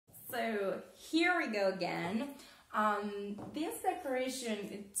So here we go again. This decoration,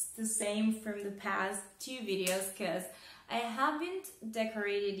 it's the same from the past two videos because I haven't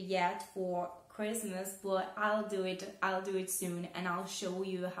decorated yet for Christmas, but I'll do it soon, and I'll show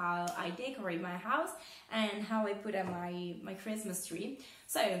you how I decorate my house and how I put up my Christmas tree.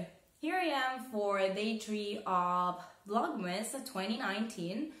 So here I am for day 3 of Vlogmas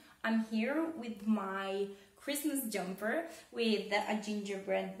 2019. I'm here with my Christmas jumper with a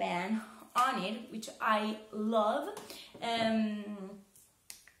gingerbread man on it, which I love, and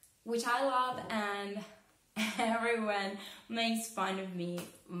everyone makes fun of me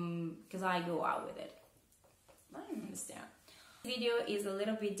because I go out with it. I don't understand. This video is a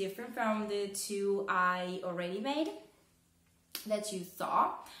little bit different from the two I already made that you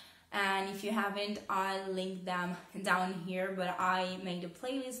saw, and if you haven't, I'll link them down here, but I made a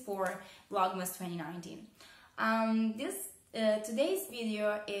playlist for Vlogmas 2019. Today's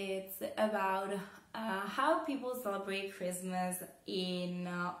video is about how people celebrate Christmas in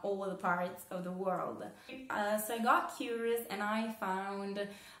all the parts of the world. So I got curious and I found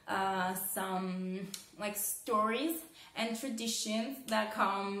some stories and traditions that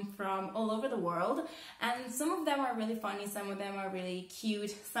come from all over the world, and some of them are really funny, some of them are really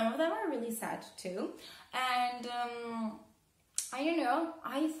cute, some of them are really sad too, and I don't know,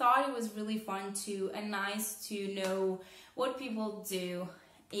 I thought it was really fun and nice to know what people do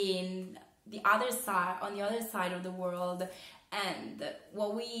on the other side of the world, and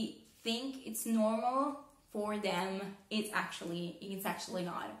what we think it's normal for them, it's actually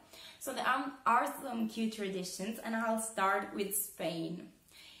not. So there are some cute traditions, and I'll start with Spain.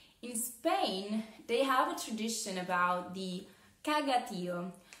 In Spain, they have a tradition about the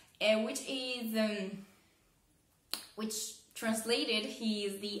cagatío, which translated, he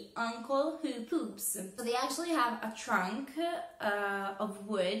is the uncle who poops. So they actually have a trunk of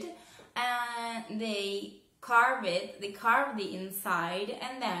wood, and they carve the inside,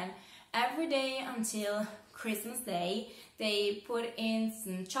 and then every day until Christmas Day they put in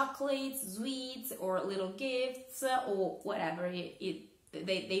some chocolates, sweets, or little gifts, or whatever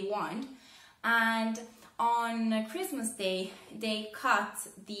they want. And on Christmas Day they cut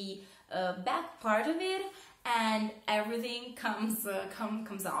the back part of it, and everything comes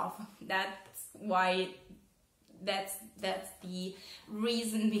off. That's the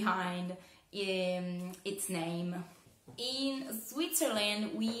reason behind its name. In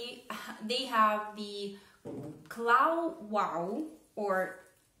Switzerland, they have the Clau Wow, or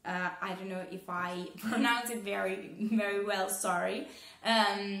I don't know if I pronounce it very well, sorry.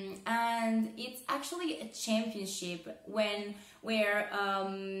 And it's actually a championship where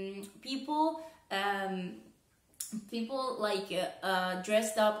people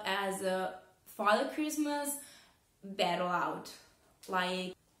dressed up as Father Christmas battle out.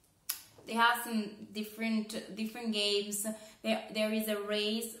 Like, they have some different games. There is a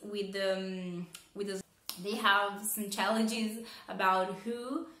race with they have some challenges about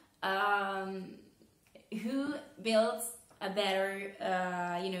who builds a better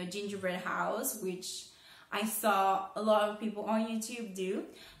gingerbread house, which I saw a lot of people on YouTube do.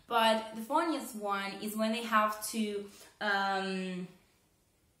 But the funniest one is when they have to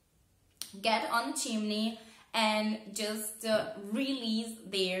get on the chimney and just release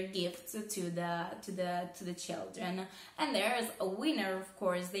their gifts to the children. And there's a winner, of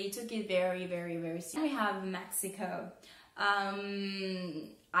course. They took it very seriously. We have Mexico.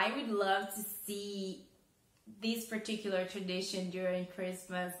 I would love to see this particular tradition during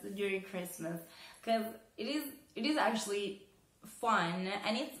Christmas, because it is actually fun,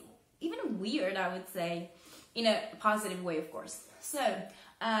 and it's even weird, I would say, in a positive way, of course. So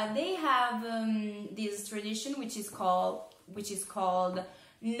they have this tradition which is called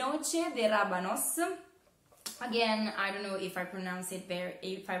Noche de Rábanos. Again, I don't know if I pronounce it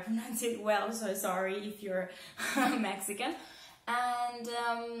well, so sorry if you're Mexican. And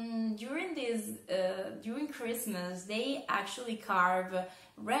during Christmas, they actually carve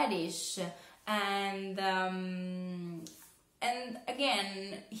radish, and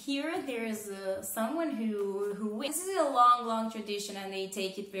again, here there's someone who wins. This is a long tradition, and they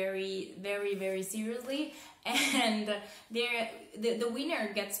take it very seriously, and the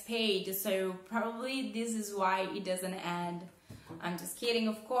winner gets paid, so probably this is why it doesn't end. I'm just kidding,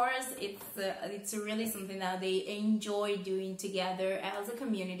 of course. It's really something that they enjoy doing together as a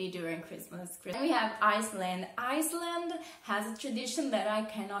community during Christmas. And we have Iceland. Iceland has a tradition that I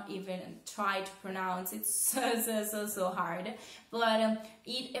cannot even try to pronounce. It's so hard. But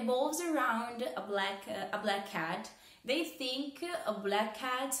it evolves around a black cat. They think a black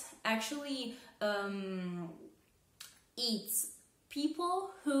cat actually eats people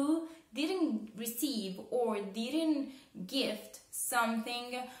who didn't receive or didn't gift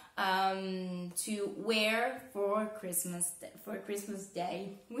something to wear for Christmas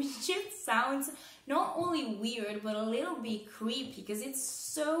Day, which just sounds not only weird but a little bit creepy, because it's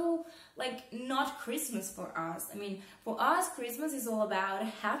so like not Christmas for us. I mean, for us Christmas is all about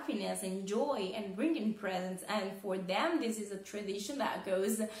happiness and joy and bringing presents, and for them this is a tradition that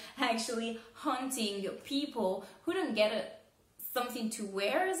goes actually hunting people who don't get something to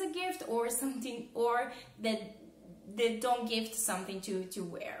wear as a gift, or something, or that they don't gift something to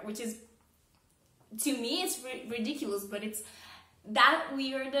wear, which is, to me, it's ridiculous, but it's that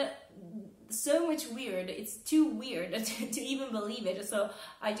weird, so much weird, it's too weird to even believe it, so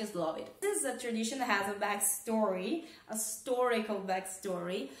I just love it. This is a tradition that has a backstory, a historical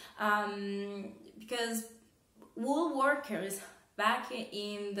backstory, because wool workers back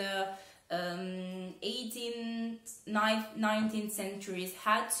in the 18th, 19th centuries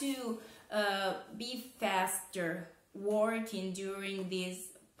had to be faster working during this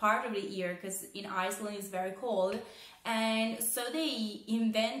part of the year, because in Iceland it's very cold, and so they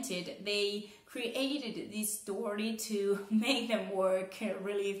created this story to make them work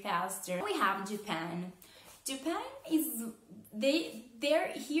really faster. We have Japan. Japan is, they're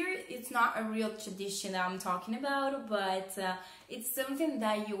here, it's not a real tradition that I'm talking about, but it's something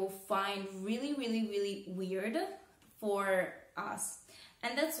that you will find really, really, really weird for us.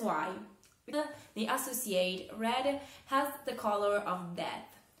 And that's why they associate red has the color of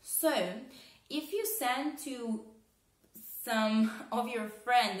death. So if you send to some of your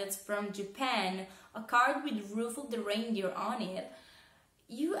friends that's from Japan a card with Rudolph the reindeer on it,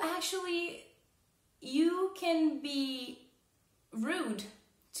 you can be rude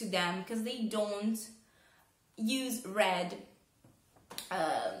to them because they don't use red,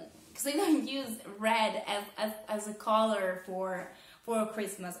 as a color for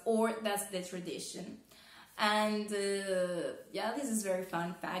Christmas, or that's the tradition. And yeah, this is very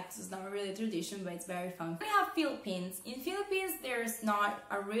fun fact. It's not really a tradition, but it's very fun. We have Philippines. In Philippines, there's not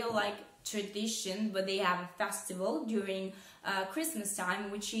a real like tradition, but they have a festival during Christmas time,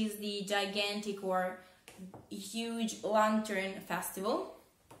 which is the gigantic or huge lantern festival.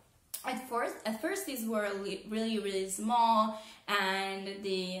 At first these were really, really small, and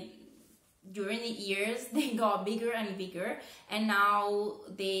during the years they got bigger and bigger, and now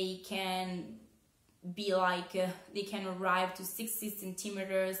they can be like they can arrive to 60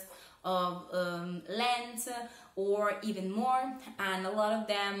 centimeters of length or even more, and a lot of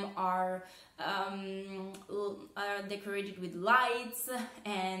them are decorated with lights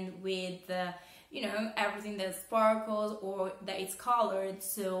and with you know, everything that sparkles or that it's colored.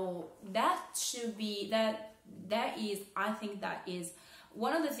 So that should be that is, I think that is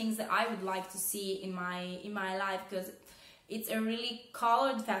one of the things that I would like to see in my life, because it's a really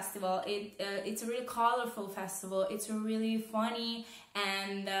colored festival. It's a really colorful festival. It's a really funny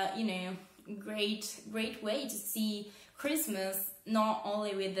and you know, great way to see Christmas, not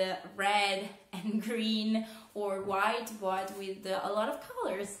only with the red and green or white, but with a lot of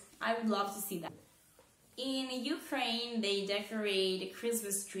colors. I would love to see that. In Ukraine, they decorate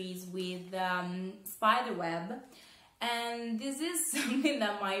Christmas trees with spider web, and this is something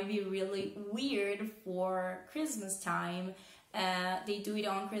that might be really weird for Christmas time. They do it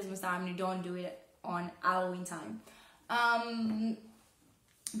on Christmas time, they don't do it on Halloween time.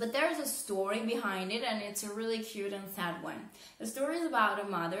 But there's a story behind it, and it's a really cute and sad one. The story is about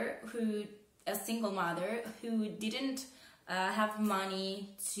a single mother who didn't have money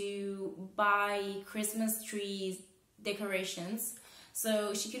to buy Christmas trees decorations,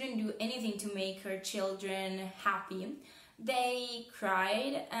 so she couldn't do anything to make her children happy. They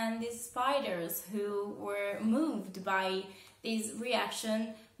cried, and these spiders, who were moved by this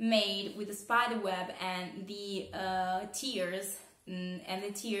reaction made with the spider web and the tears of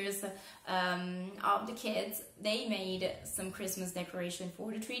the kids, they made some Christmas decoration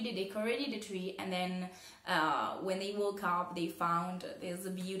for the tree. They decorated the tree, and then when they woke up, they found there's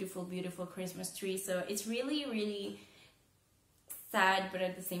a beautiful Christmas tree. So it's really, really sad, but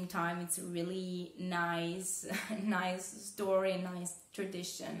at the same time it's a really nice story, nice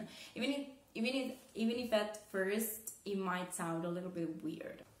tradition, even if at first it might sound a little bit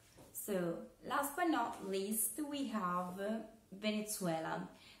weird. So last but not least, we have Venezuela.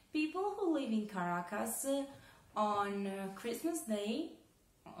 People who live in Caracas on Christmas Day,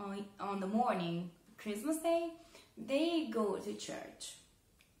 on the morning Christmas Day, they go to church,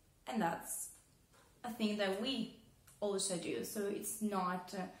 and that's a thing that we also do. So it's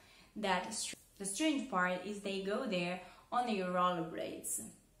not that the strange part is they go there on their rollerblades,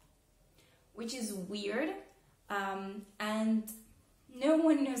 which is weird, and no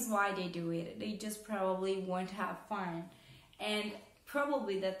one knows why they do it. They just probably want to have fun, and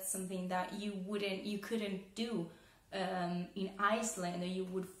probably that's something that you couldn't do in Iceland, or you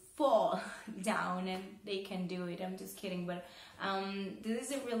would fall down, and they can do it. I'm just kidding, but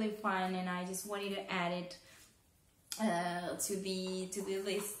this is really fun, and I just wanted to add it to the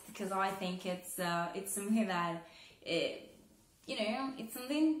list, because I think it's something that it's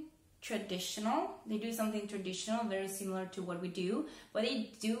something traditional. They do something traditional, very similar to what we do, but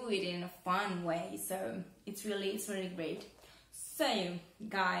they do it in a fun way. So it's really great. So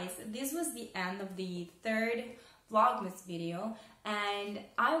guys, this was the end of the third Vlogmas video, and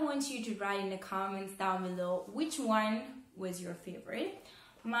I want you to write in the comments down below which one was your favorite.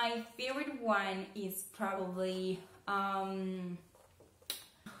 My favorite one is probably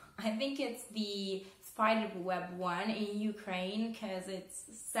I think it's the spiderweb one in Ukraine, because it's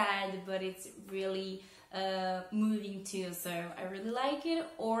sad, but it's really moving too, so I really like it.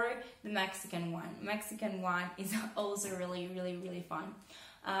 Or the Mexican one. Mexican one is also really fun.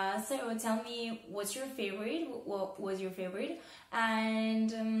 So tell me what's your favorite, what was your favorite,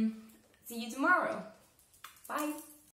 and see you tomorrow. Bye.